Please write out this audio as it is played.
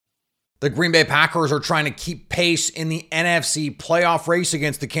The Green Bay Packers are trying to keep pace in the NFC playoff race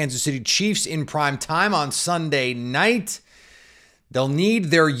against the Kansas City Chiefs in prime time on Sunday night. They'll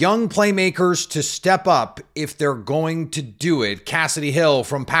need their young playmakers to step up if they're going to do it. Cassidy Hill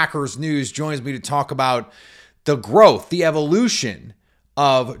from Packers News joins me to talk about the growth, the evolution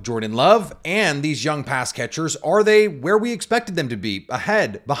of Jordan Love and these young pass catchers. Are they where we expected them to be?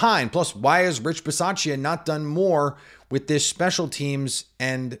 Ahead, behind? Plus, why has Rich Bisaccia not done more with this special teams?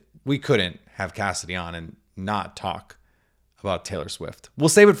 And we couldn't have Cassidy on and not talk about Taylor Swift. We'll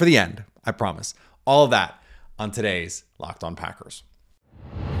save it for the end, I promise. All of that on today's Locked On Packers.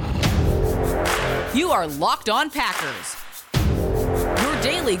 You are Locked On Packers, your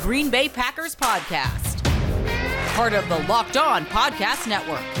daily Green Bay Packers podcast. Part of the Locked On Podcast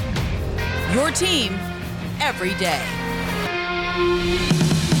Network, your team every day.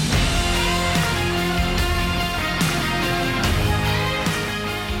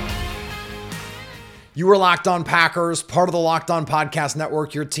 You are Locked On Packers, part of the Locked On Podcast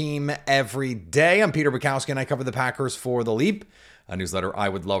Network, your team every day. I'm Peter Bukowski, and I cover the Packers for The Leap, a newsletter I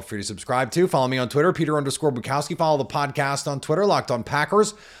would love for you to subscribe to. Follow me on Twitter, Peter_Bukowski. Follow the podcast on Twitter, Locked On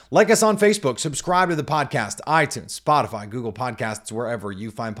Packers. Like us on Facebook. Subscribe to the podcast, iTunes, Spotify, Google Podcasts, wherever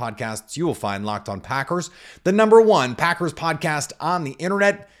you find podcasts, you will find Locked On Packers, the #1 Packers podcast on the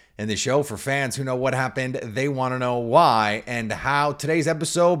internet. And the show for fans who know what happened, they want to know why and how. Today's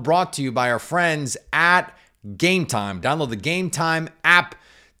episode brought to you by our friends at Game Time. Download the Game Time app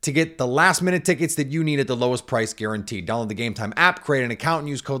to get the last-minute tickets that you need at the lowest price guaranteed. Download the Game Time app, create an account, and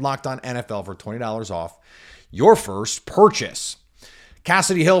use code LOCKEDONNFL for $20 off your first purchase.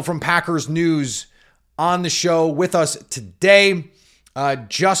 Cassidy Hill from Packers News on the show with us today.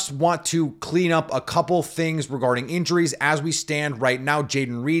 Just want to clean up a couple things regarding injuries as we stand right now.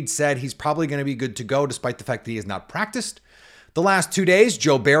 Jayden Reed said he's probably going to be good to go despite the fact that he has not practiced the last 2 days.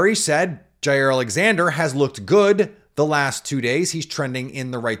 Joe Barry said Jaire Alexander has looked good the last 2 days. He's trending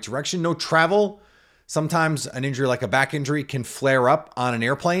in the right direction. No travel. Sometimes an injury like a back injury can flare up on an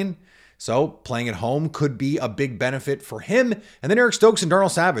airplane. So playing at home could be a big benefit for him. And then Eric Stokes and Darnell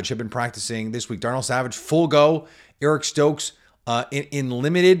Savage have been practicing this week. Darnell Savage, full go. Eric Stokes in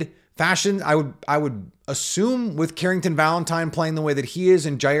limited fashion. I would assume with Carrington Valentine playing the way that he is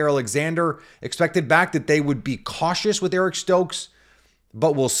and Jaire Alexander expected back that they would be cautious with Eric Stokes.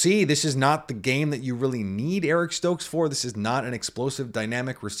 But we'll see. This is not the game that you really need Eric Stokes for. This is not an explosive,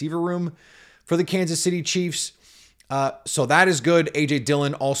 dynamic receiver room for the Kansas City Chiefs. So that is good. A.J.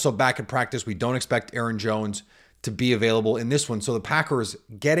 Dillon also back at practice. We don't expect Aaron Jones to be available in this one. So the Packers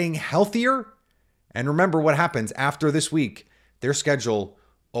getting healthier. And remember what happens after this week. Their schedule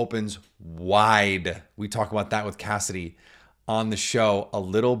opens wide. We talk about that with Cassidy on the show a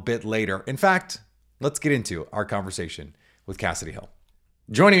little bit later. In fact, let's get into our conversation with Cassidy Hill.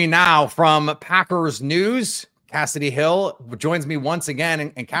 Joining me now from Packers News, Cassidy Hill joins me once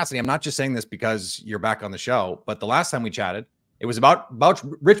again. And Cassidy, I'm not just saying this because you're back on the show, but the last time we chatted, it was about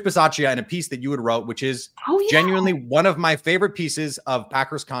Rich Bisaccia and a piece that you had wrote, which is genuinely one of my favorite pieces of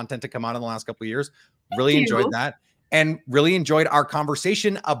Packers content to come out in the last couple of years. Really enjoyed that. And really enjoyed our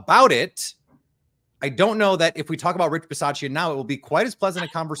conversation about it. I don't know that if we talk about Rich Bisaccia now, it will be quite as pleasant a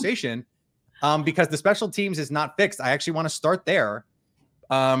conversation because the special teams is not fixed. I actually want to start there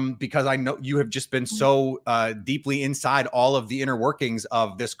because I know you have just been so deeply inside all of the inner workings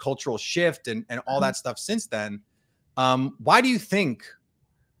of this cultural shift and all that stuff since then. Why do you think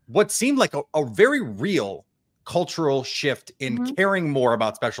what seemed like a very real cultural shift in caring more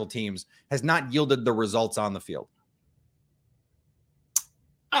about special teams has not yielded the results on the field?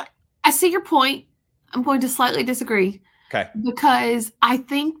 I see your point. I'm going to slightly disagree. Okay. Because I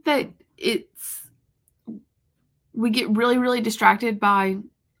think that we get really, really distracted by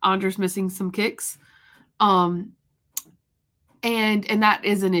Andres missing some kicks. And that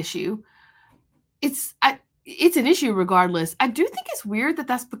is an issue. It's an issue regardless. I do think it's weird that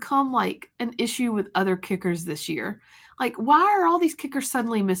that's become like an issue with other kickers this year. Like, why are all these kickers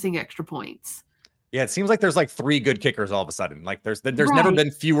suddenly missing extra points? Yeah, it seems like there's like 3 good kickers all of a sudden. Like there's never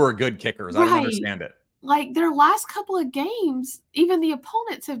been fewer good kickers. I don't understand it. Like their last couple of games, even the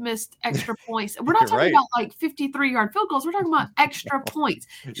opponents have missed extra points. We're not talking about like 53-yard field goals. We're talking about extra points.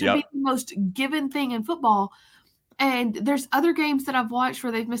 It should be the most given thing in football. And there's other games that I've watched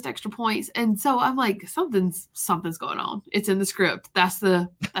where they've missed extra points. And so I'm like, something's going on. It's in the script. That's the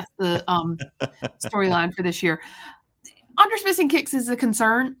storyline for this year. Andres missing kicks is a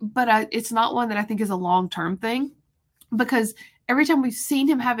concern, but it's not one that I think is a long-term thing because every time we've seen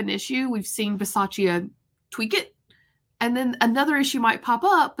him have an issue, we've seen Bisaccia tweak it, and then another issue might pop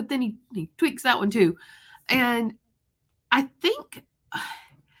up, but then he tweaks that one too. And I think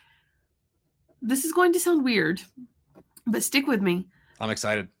this is going to sound weird, but stick with me. I'm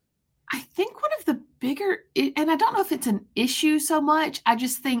excited. I think one of the bigger, and I don't know if it's an issue so much, I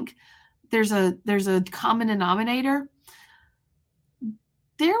just think there's a common denominator.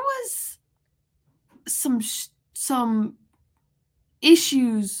 There was some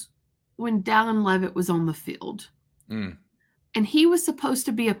issues when Dallin Leavitt was on the field. And he was supposed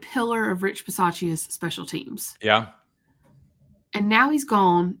to be a pillar of Rich Bisaccia's special teams. Yeah. And now he's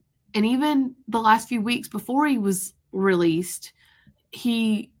gone. And even the last few weeks before he was released,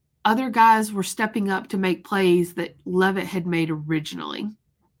 other guys were stepping up to make plays that Leavitt had made originally.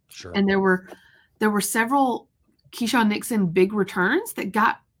 Sure. And there were several Keyshawn Nixon big returns that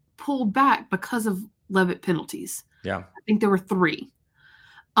got pulled back because of Leavitt penalties. Yeah. I think there were 3.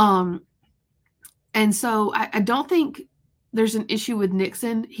 And so I don't think there's an issue with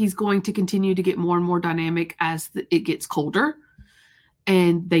Nixon. He's going to continue to get more and more dynamic as it gets colder,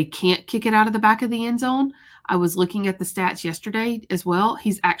 and they can't kick it out of the back of the end zone. I was looking at the stats yesterday as well.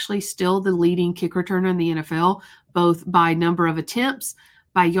 He's actually still the leading kick returner in the NFL, both by number of attempts,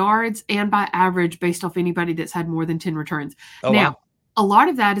 by yards, and by average based off anybody that's had more than 10 returns. Now, a lot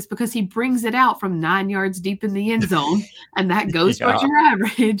of that is because he brings it out from 9 yards deep in the end zone, and that goes towards your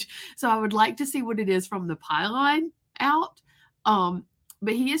average. So I would like to see what it is from the pylon out.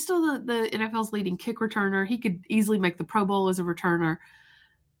 But he is still the NFL's leading kick returner. He could easily make the Pro Bowl as a returner.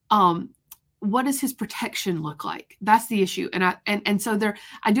 What does his protection look like? That's the issue. And so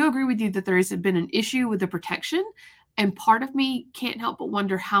I do agree with you that there has been an issue with the protection. And part of me can't help but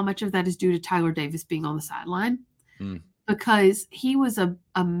wonder how much of that is due to Tyler Davis being on the sideline. Because he was a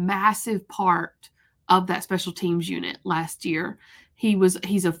massive part of that special teams unit last year. He's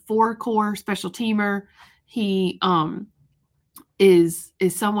a 4-core special teamer. He is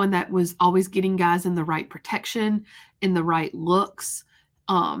someone that was always getting guys in the right protection, in the right looks.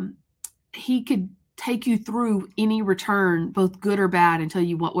 He could take you through any return, both good or bad, and tell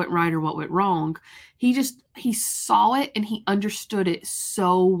you what went right or what went wrong. He saw it and he understood it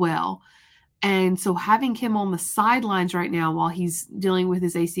so well. And so having him on the sidelines right now while he's dealing with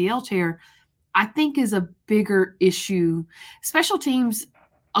his ACL tear, I think is a bigger issue. Special teams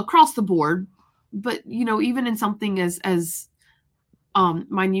across the board, but even in something as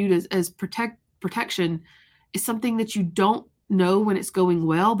minute as protection is something that you don't know when it's going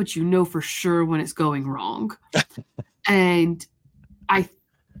well, but you know for sure when it's going wrong. And I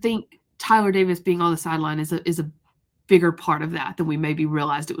think Tyler Davis being on the sideline is a bigger part of that than we maybe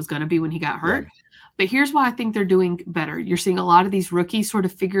realized it was going to be when he got hurt. Right. But here's why I think they're doing better. You're seeing a lot of these rookies sort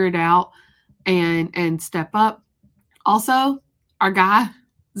of figure it out and step up. Also, our guy,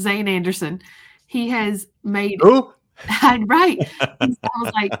 Zane Anderson, he has made right. I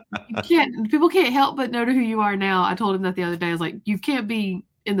was like, people can't help but know who you are now. I told him that the other day. I was like, you can't be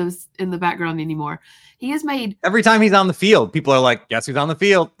in the background anymore. He has made every time he's on the field, people are like, guess who's on the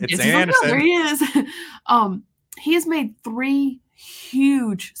field? It's Zane Anderson. There he is. He has made 3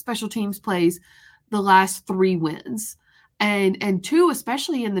 huge special teams plays the last 3 wins. And 2,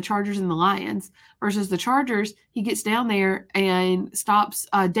 especially in the Chargers and the Lions versus the Chargers, he gets down there and stops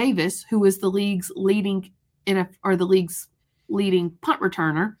Davis, who is the league's leading punt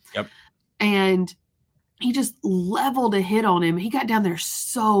returner. Yep. And he just leveled a hit on him. He got down there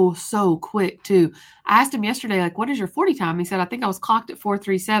so quick too. I asked him yesterday, like, what is your 40 time? He said, I think I was clocked at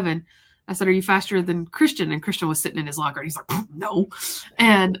 4:37. I said, are you faster than Christian? And Christian was sitting in his locker. And he's like, no.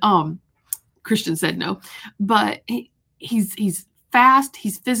 And Christian said no. But he's fast.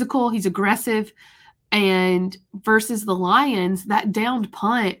 He's physical. He's aggressive. And versus the Lions, that downed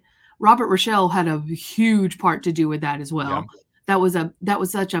punt, Robert Rochelle had a huge part to do with that as well. Yeah. That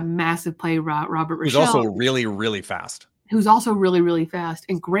was such a massive play, Robert Rochelle. Who's also really, really fast. Who's also really, really fast.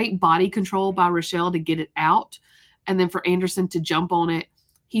 And great body control by Rochelle to get it out. And then for Anderson to jump on it.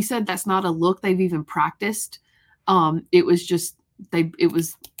 He said that's not a look they've even practiced. It was just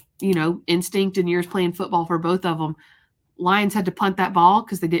instinct and years playing football for both of them. Lions had to punt that ball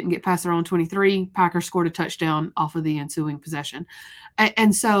because they didn't get past their own 23. Packers scored a touchdown off of the ensuing possession.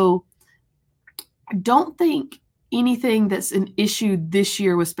 And so I don't think anything that's an issue this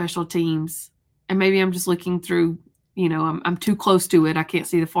year with special teams, and maybe I'm just looking through, I'm too close to it. I can't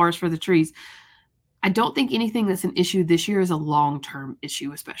see the forest for the trees. I don't think anything that's an issue this year is a long-term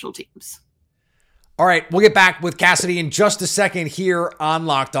issue with special teams. All right, we'll get back with Cassidy in just a second here on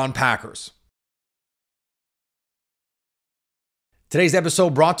Locked On Packers. Today's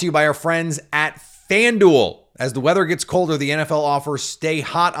episode brought to you by our friends at FanDuel. As the weather gets colder, the NFL offers stay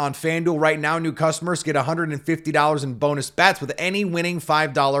hot on FanDuel. Right now, new customers get $150 in bonus bets with any winning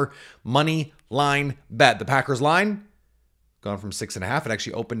 $5 money line bet. The Packers line gone from 6.5. It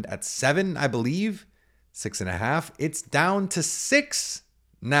actually opened at 7, I believe. 6.5. It's down to 6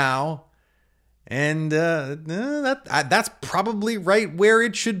 now. And that's probably right where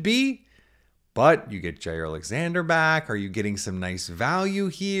it should be. But you get Jair Alexander back. Are you getting some nice value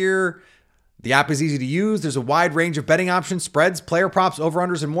here? The app is easy to use. There's a wide range of betting options, spreads, player props,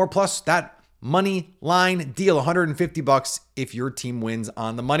 over-unders, and more. Plus that money line deal, $150 if your team wins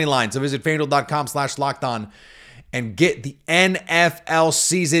on the money line. So visit FanDuel.com/lockedon and get the NFL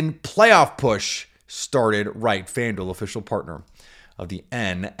season playoff push started right. FanDuel, official partner of the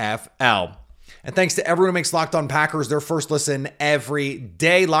NFL. And thanks to everyone who makes Locked On Packers their first listen every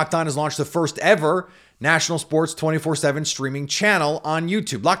day. Locked On has launched the first ever national sports 24/7 streaming channel on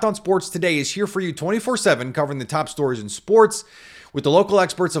YouTube. Locked On Sports Today is here for you 24/7, covering the top stories in sports with the local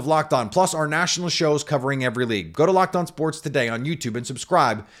experts of Locked On, plus our national shows covering every league. Go to Locked On Sports Today on YouTube and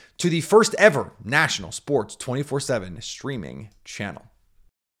subscribe to the first ever national sports 24/7 streaming channel.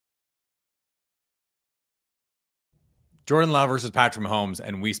 Jordan Love versus Patrick Mahomes,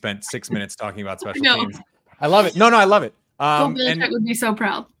 and we spent 6 minutes talking about special teams. I love it. No, I love it. Bill Belichick would be so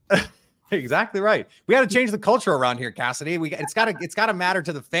proud. Exactly right. We got to change the culture around here, Cassidy. It's got to matter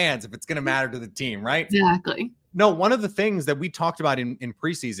to the fans if it's going to matter to the team, right? Exactly. No, one of the things that we talked about in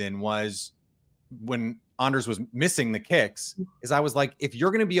preseason was when Anders was missing the kicks, is I was like, if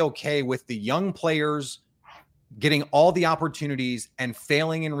you're going to be okay with the young players getting all the opportunities and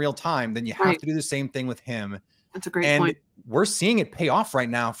failing in real time, then you have to do the same thing with him. That's a great point. We're seeing it pay off right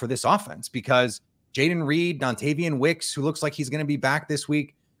now for this offense because Jaden Reed, Dontavian Wicks, who looks like he's going to be back this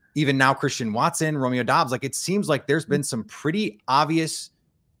week, even now Christian Watson, Romeo Doubs, like it seems like there's been some pretty obvious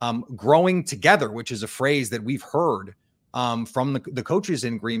growing together, which is a phrase that we've heard from the coaches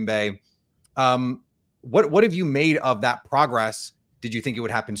in Green Bay. What have you made of that progress? Did you think it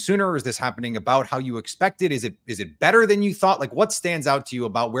would happen sooner? Or is this happening about how you expected? Is it better than you thought? Like what stands out to you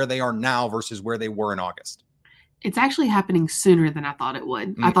about where they are now versus where they were in August? It's actually happening sooner than I thought it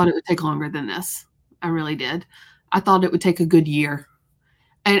would. I thought it would take longer than this. I really did. I thought it would take a good year.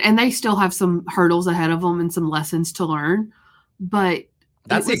 And they still have some hurdles ahead of them and some lessons to learn. But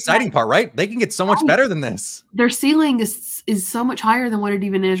that's the exciting part, right? They can get so much better than this. Their ceiling is so much higher than what it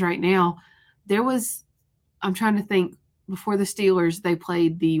even is right now. I'm trying to think, before the Steelers, they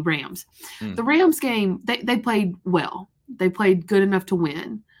played the Rams. The Rams game, they played well. They played good enough to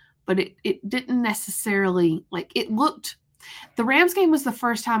win. But it didn't necessarily, the Rams game was the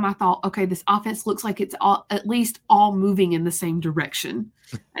first time I thought, okay, this offense looks like it's at least all moving in the same direction.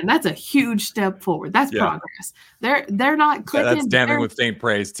 And that's a huge step forward. That's progress. They're not clicking. Yeah, that's damning with faint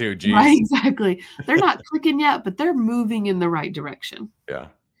praise too. Geez. Right, exactly. They're not clicking yet, but they're moving in the right direction. Yeah.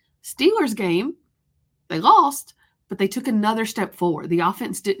 Steelers game, they lost, but they took another step forward. The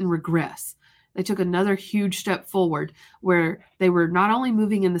offense didn't regress. They took another huge step forward where they were not only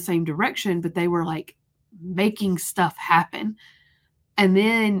moving in the same direction, but they were making stuff happen. And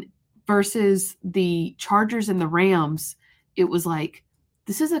then versus the Chargers and the Rams, it was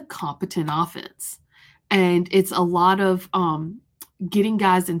this is a competent offense. And it's a lot of getting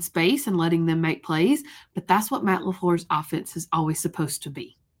guys in space and letting them make plays. But that's what Matt LaFleur's offense is always supposed to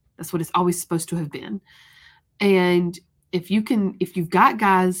be. That's what it's always supposed to have been. And if you've got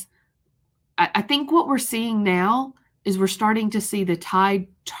guys, I think what we're seeing now is we're starting to see the tide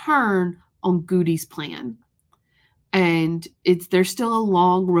turn on Goody's plan. And there's still a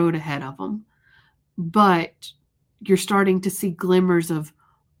long road ahead of them. But you're starting to see glimmers of,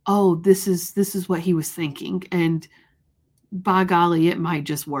 oh, this is what he was thinking. And by golly, it might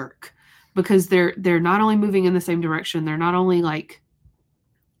just work. Because they're not only moving in the same direction, they're not only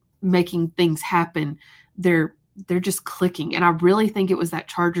making things happen, they're just clicking. And I really think it was that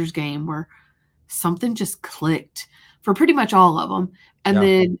Chargers game where something just clicked for pretty much all of them. And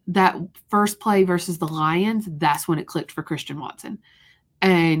then that first play versus the Lions, that's when it clicked for Christian Watson.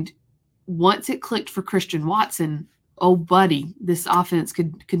 And once it clicked for Christian Watson, oh, buddy, this offense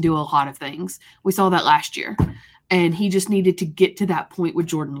can do a lot of things. We saw that last year. And he just needed to get to that point with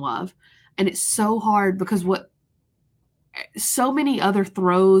Jordan Love. And it's so hard because so many other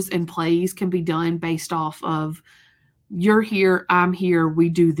throws and plays can be done based off of you're here, I'm here, we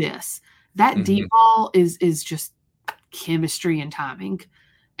do this. That deep ball is just chemistry and timing.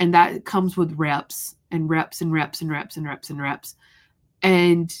 And that comes with reps and reps and reps and reps and reps and reps.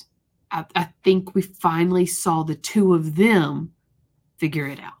 And I think we finally saw the two of them figure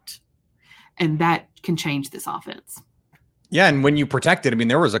it out. And that can change this offense. Yeah, and when you protect it, I mean,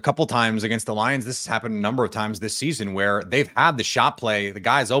 there was a couple times against the Lions, this has happened a number of times this season, where they've had the shot play, the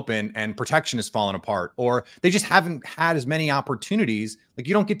guy's open, and protection has fallen apart, or they just haven't had as many opportunities.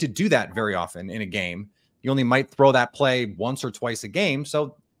 You don't get to do that very often in a game. you only might throw that play once or twice a game.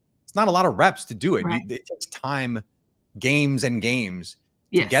 So it's not a lot of reps to do it. Right. It takes time, games and games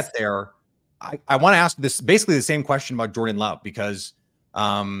Yes. to get there. I want to ask this basically the same question about Jordan Love, because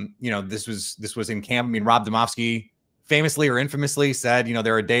this was in camp. I mean, Rob Demovsky famously or infamously said,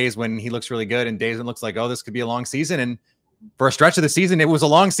 there are days when he looks really good and days when it looks like, oh, this could be a long season. And for a stretch of the season, it was a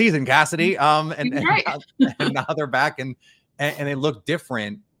long season, Cassidy. And now they're back and they look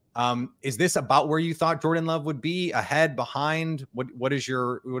different. Is this about where you thought Jordan Love would be? Ahead, behind? What is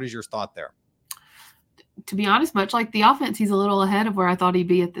your thought there? To be honest, much like the offense, he's a little ahead of where I thought he'd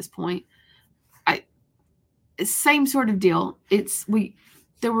be at this point. Same sort of deal.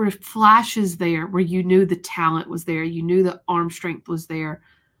 There were flashes there where you knew the talent was there. You knew the arm strength was there.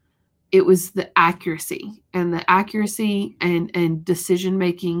 It was the accuracy and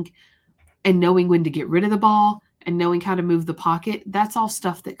decision-making and knowing when to get rid of the ball and knowing how to move the pocket. That's all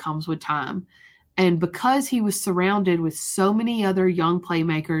stuff that comes with time. And because he was surrounded with so many other young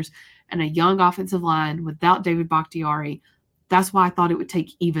playmakers and a young offensive line without David Bakhtiari, that's why I thought it would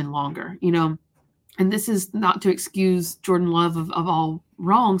take even longer, And this is not to excuse Jordan Love of all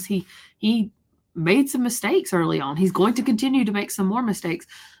wrongs. He made some mistakes early on. He's going to continue to make some more mistakes.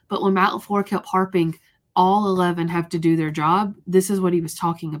 But when Matt LaFleur kept harping, all 11 have to do their job, this is what he was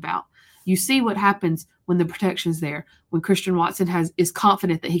talking about. You see what happens when the protection's there, when Christian Watson is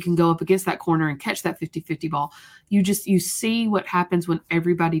confident that he can go up against that corner and catch that 50-50 ball. You see what happens when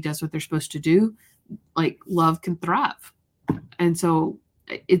everybody does what they're supposed to do. Like, Love can thrive. And so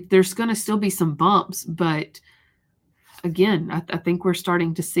there's going to still be some bumps, but again, I think we're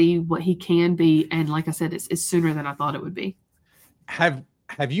starting to see what he can be. And like I said, it's sooner than I thought it would be. Have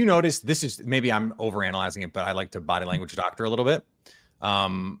you noticed, this is, maybe I'm overanalyzing it, but I like to body language doctor a little bit.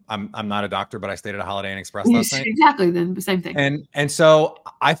 I'm not a doctor, but I stayed at a Holiday Inn Express last night. Exactly. Then the same thing. And so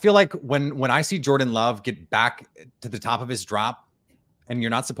I feel like when I see Jordan Love get back to the top of his drop, and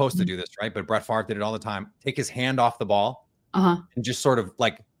you're not supposed to do this, right? But Brett Favre did it all the time. Take his hand off the ball and just sort of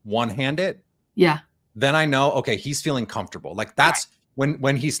like one hand it. Yeah. Then I know, okay, he's feeling comfortable. Like that's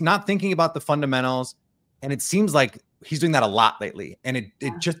when he's not thinking about the fundamentals. And it seems like he's doing that a lot lately. And it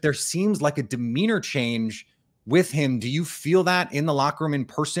just, there seems like a demeanor change with him. Do you feel that in the locker room in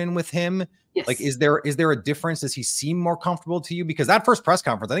person with him? Yes. Like, is there a difference? Does he seem more comfortable to you? Because that first press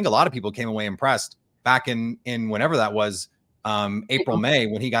conference, I think a lot of people came away impressed back in whenever that was, April, May,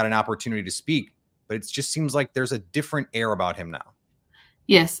 when he got an opportunity to speak. But it just seems like there's a different air about him now.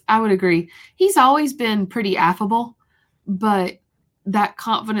 Yes, I would agree. He's always been pretty affable, but that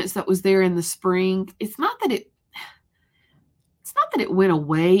confidence that was there in the spring, it's not that it went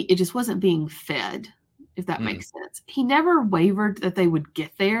away. It just wasn't being fed, if that makes sense. He never wavered that they would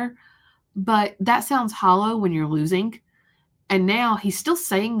get there, but that sounds hollow when you're losing. And now he's still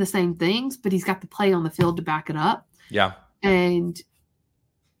saying the same things, but he's got the play on the field to back it up. Yeah. And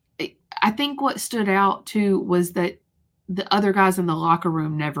I think what stood out too was that the other guys in the locker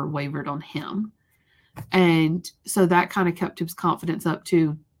room never wavered on him. And so that kind of kept his confidence up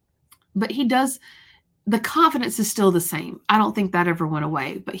too. But the confidence is still the same. I don't think that ever went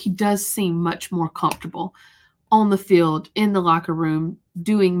away, but he does seem much more comfortable on the field, in the locker room,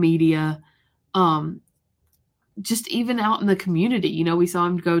 doing media, just even out in the community. We saw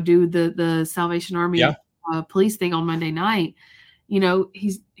him go do the Salvation Army police thing on Monday night.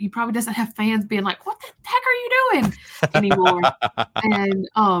 He probably doesn't have fans being like, "What the heck are you doing?" anymore. And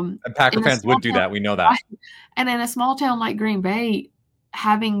Packer fans would do that. We know that. And in a small town like Green Bay,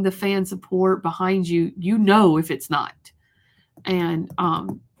 having the fan support behind you, if it's not. And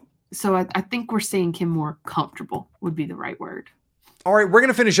so I think we're seeing him more comfortable would be the right word. All right, we're going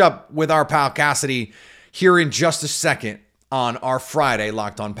to finish up with our pal Cassidy here in just a second on our Friday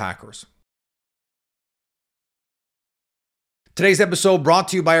Locked On Packers. Today's episode brought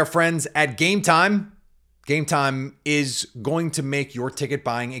to you by our friends at Game Time. Game Time is going to make your ticket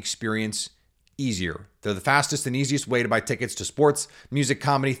buying experience easier. They're the fastest and easiest way to buy tickets to sports, music,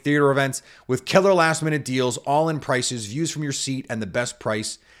 comedy, theater events with killer last-minute deals, all-in prices, views from your seat, and the best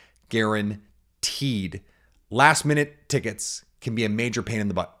price guaranteed. Last-minute tickets can be a major pain in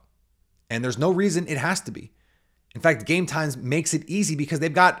the butt, and there's no reason it has to be. In fact, Game Time makes it easy because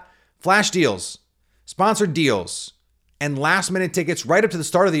they've got flash deals, sponsored deals, and last-minute tickets right up to the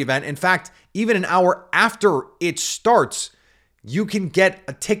start of the event. In fact, even an hour after it starts, you can get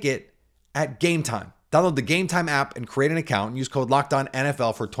a ticket at Game Time. Download the Game Time app and create an account and use code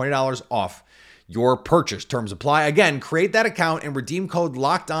LOCKEDONNFL for $20 off your purchase. Terms apply. Again, create that account and redeem code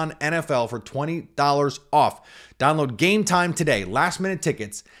LOCKEDONNFL for $20 off. Download Game Time today. Last-minute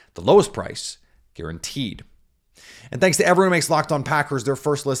tickets, the lowest price guaranteed. And thanks to everyone who makes Locked On Packers their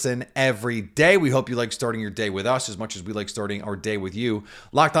first listen every day. We hope you like starting your day with us as much as we like starting our day with you.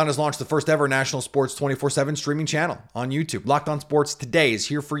 Locked On has launched the first ever national sports 24/7 streaming channel on YouTube. Locked On Sports Today is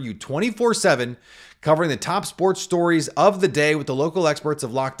here for you 24/7, covering the top sports stories of the day with the local experts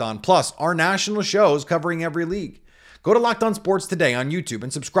of Locked On, plus our national shows covering every league. Go to Locked On Sports Today on YouTube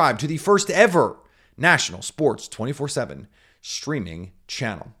and subscribe to the first ever national sports 24/7 streaming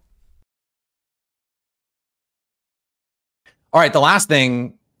channel. All right, the last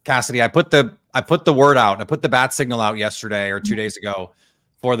thing, Cassidy, I put the word out. I put the bat signal out yesterday or 2 days ago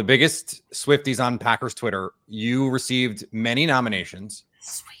for the biggest Swifties on Packers Twitter. You received many nominations.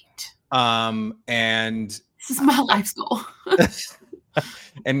 Sweet. And this is my life's goal.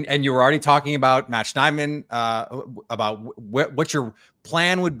 and you were already talking about Matt Schneidman, about what your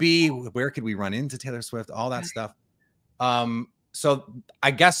plan would be. Where could we run into Taylor Swift? All that stuff. So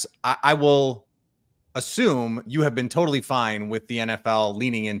I guess I will assume you have been totally fine with the NFL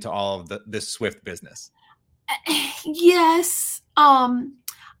leaning into all of this Swift business. Yes. I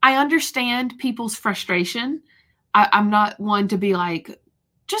understand people's frustration. I'm not one to be like,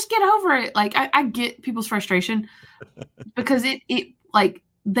 just get over it. Like I get people's frustration because it like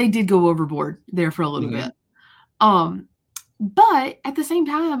they did go overboard there for a little bit. But at the same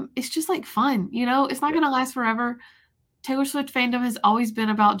time, it's just like fun, it's not going to last forever. Taylor Swift fandom has always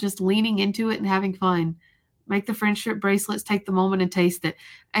been about just leaning into it and having fun. Make the friendship bracelets, take the moment and taste it.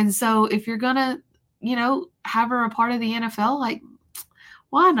 And so if you're going to, have her a part of the NFL, like,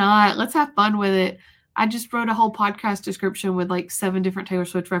 why not? Let's have fun with it. I just wrote a whole podcast description with like 7 different Taylor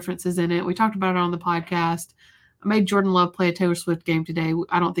Swift references in it. We talked about it on the podcast. I made Jordan Love play a Taylor Swift game today.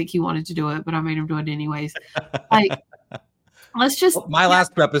 I don't think he wanted to do it, but I made him do it anyways. Like, let's just. My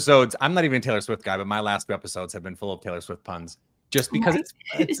last 2 episodes, I'm not even a Taylor Swift guy, but my last 2 episodes have been full of Taylor Swift puns just because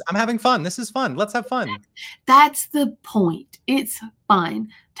I'm having fun. This is fun. Let's have fun. That's the point. It's fun.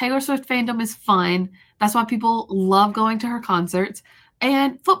 Taylor Swift fandom is fun. That's why people love going to her concerts.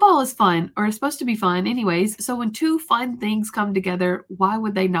 And football is fun, or it's supposed to be fun anyways. So when 2 fun things come together, why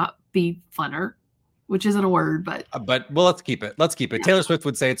would they not be funner? Which isn't a word, but well, let's keep it. Let's keep it. Yeah. Taylor Swift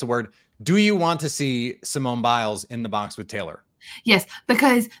would say it's a word. Do you want to see Simone Biles in the box with Taylor? Yes,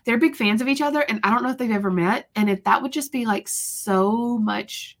 because they're big fans of each other, and I don't know if they've ever met. And if that would just be like so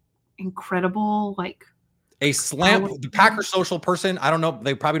much incredible, like a slam, the Packers social person. I don't know.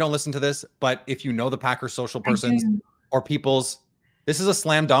 They probably don't listen to this, but if you know the Packers social persons or people's, this is a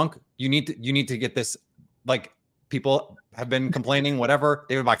slam dunk. You need to get this. Like, people have been complaining, whatever.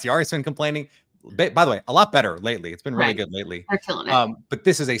 David Bakhtiari has been complaining. By the way, a lot better lately. It's been really good lately. They're killing it. But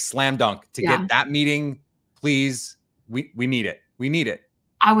this is a slam dunk to get that meeting. Please, we need it. We need it.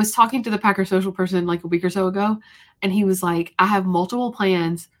 I was talking to the Packer social person like a week or so ago, and he was like, I have multiple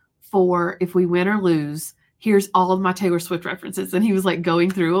plans for if we win or lose. Here's all of my Taylor Swift references. And he was like going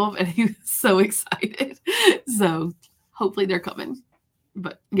through them, and he was so excited. So hopefully they're coming.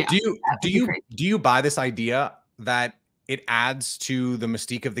 But yeah. Do you buy this idea that it adds to the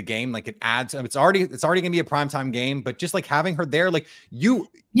mystique of the game? Like, it adds, it's already going to be a primetime game, but just like having her there, like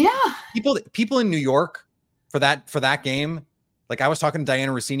people in New York for that game. Like, I was talking to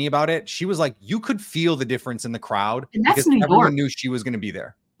Diana Rossini about it. She was like, you could feel the difference in the crowd because everyone knew she was going to be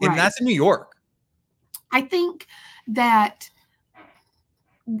there. And that's in New York. I think that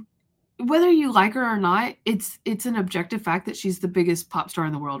whether you like her or not, it's an objective fact that she's the biggest pop star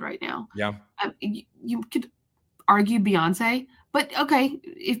in the world right now. Yeah. You could argue Beyonce, but okay,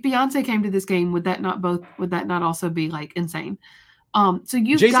 if Beyonce came to this game, would that not also be like insane? So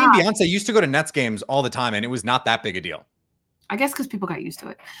you've Jay-Z and Beyonce used to go to Nets games all the time, and it was not that big a deal. I guess because people got used to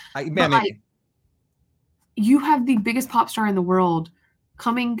it. You have the biggest pop star in the world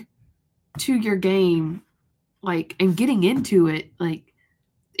coming to your game, like, and getting into it, like,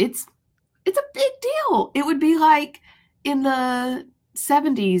 it's a big deal. It would be like in the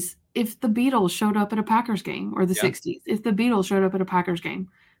 70s if the Beatles showed up at a Packers game, or the 60s if the Beatles showed up at a Packers game.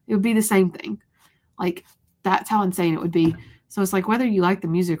 It would be the same thing. Like, that's how insane it would be. So it's like, whether you like the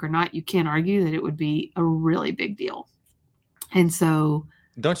music or not, you can't argue that it would be a really big deal. And so,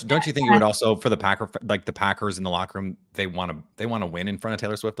 don't you think it would also, for the Packers in the locker room, they want to win in front of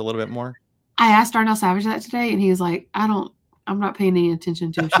Taylor Swift a little bit more? I asked Darnell Savage that today, and he was like, I'm not paying any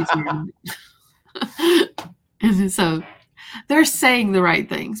attention to if she's here. And so they're saying the right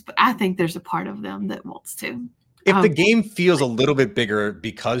things, but I think there's a part of them that wants to. If the game feels a little bit bigger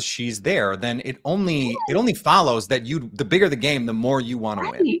because she's there, then it only follows that the bigger the game, the more you want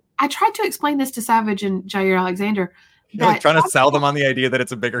to win. I tried to explain this to Savage and Jair Alexander. You're like trying to sell them on the idea that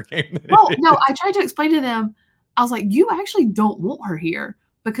it's a bigger game. No, I tried to explain to them. I was like, you actually don't want her here,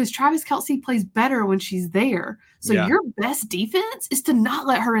 because Travis Kelce plays better when she's there. So your best defense is to not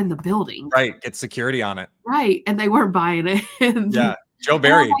let her in the building. Right. Get security on it. Right. And they weren't buying it. Yeah. Joe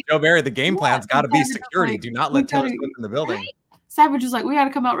Barry, the game plan's got to be security. Do not let Taylor Swift in the building. Right? Savage is like, we got to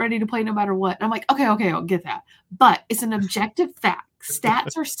come out ready to play no matter what. And I'm like, okay, I'll get that. But it's an objective fact.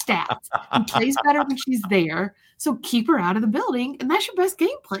 Stats are stats. He plays better when she's there. So keep her out of the building. And that's your best game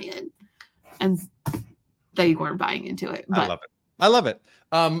plan. And they weren't buying into it. But I love it.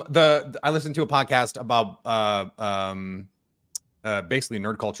 I listened to a podcast about basically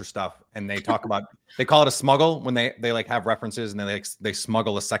nerd culture stuff, and they talk about they call it a smuggle when they like have references, and they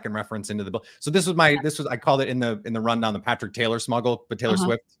smuggle a second reference into the book. So I called it in the rundown the Patrick Taylor smuggle, but Taylor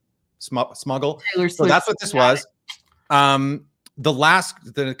Swift smuggle. So that's what this was.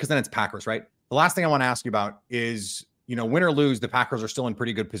 Because then it's Packers, right? The last thing I want to ask you about is, win or lose, the Packers are still in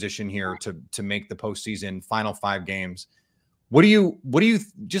pretty good position here to make the postseason, final 5 games. What do you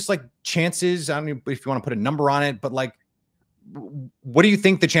just like chances? I don't know if you want to put a number on it, but like, what do you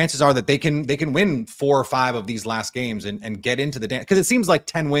think the chances are that they can win 4 or 5 of these last games and get into the dance? Because it seems like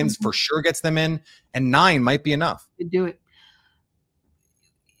 10 wins for sure gets them in, and 9 might be enough. To do it.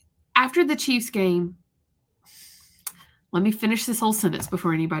 After the Chiefs game, let me finish this whole sentence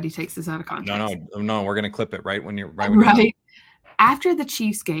before anybody takes this out of context. No, we're gonna clip it right when you're right. After the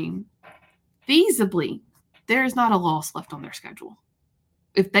Chiefs game, feasibly, there is not a loss left on their schedule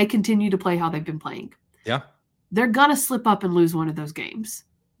if they continue to play how they've been playing. Yeah. They're going to slip up and lose one of those games.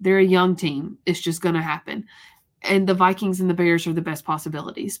 They're a young team. It's just going to happen. And the Vikings and the Bears are the best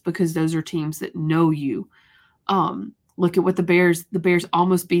possibilities because those are teams that know you. Look at what the Bears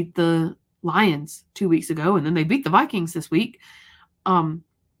almost beat the Lions 2 weeks ago, and then they beat the Vikings this week.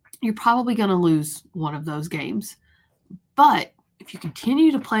 You're probably going to lose one of those games. But if you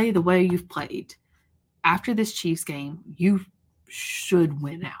continue to play the way you've played, after this Chiefs game, you should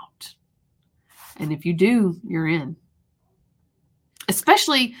win out. And if you do, you're in.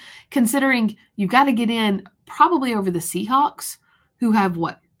 Especially considering you've got to get in probably over the Seahawks, who have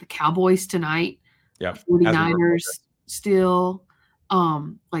the Cowboys tonight. Yeah. 49ers still.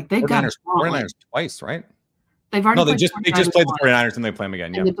 They've got 49ers twice, right? They've already they just played the 49ers and they play them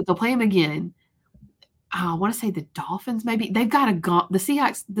again. Yeah. But they'll play them again. I want to say the Dolphins, maybe. They've got the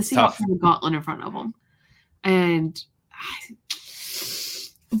Seahawks have a gauntlet in front of them.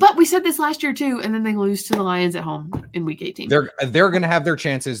 But we said this last year too, and then they lose to the Lions at home in Week 18. They're going to have their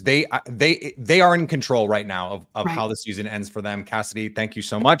chances. They are in control right now of how the season ends for them. Cassidy, thank you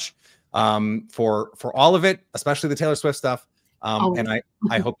so much for all of it, especially the Taylor Swift stuff. And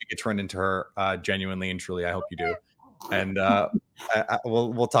I hope you get turned into her genuinely and truly. I hope you do. And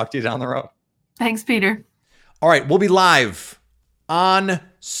we'll talk to you down the road. Thanks, Peter. All right, we'll be live on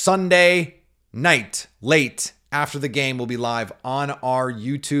Sunday night, late after the game. We'll be live on our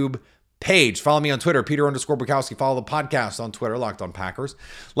YouTube page. Follow me on Twitter, Peter_Bukowski. Follow the podcast on Twitter, Locked On Packers.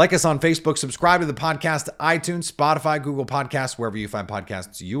 Like us on Facebook. Subscribe to the podcast, iTunes, Spotify, Google Podcasts, wherever you find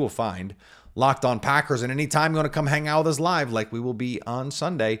podcasts, you will find Locked On Packers. And anytime you want to come hang out with us live, like we will be on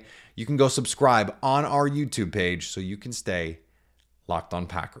Sunday, you can go subscribe on our YouTube page so you can stay Locked On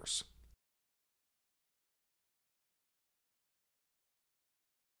Packers.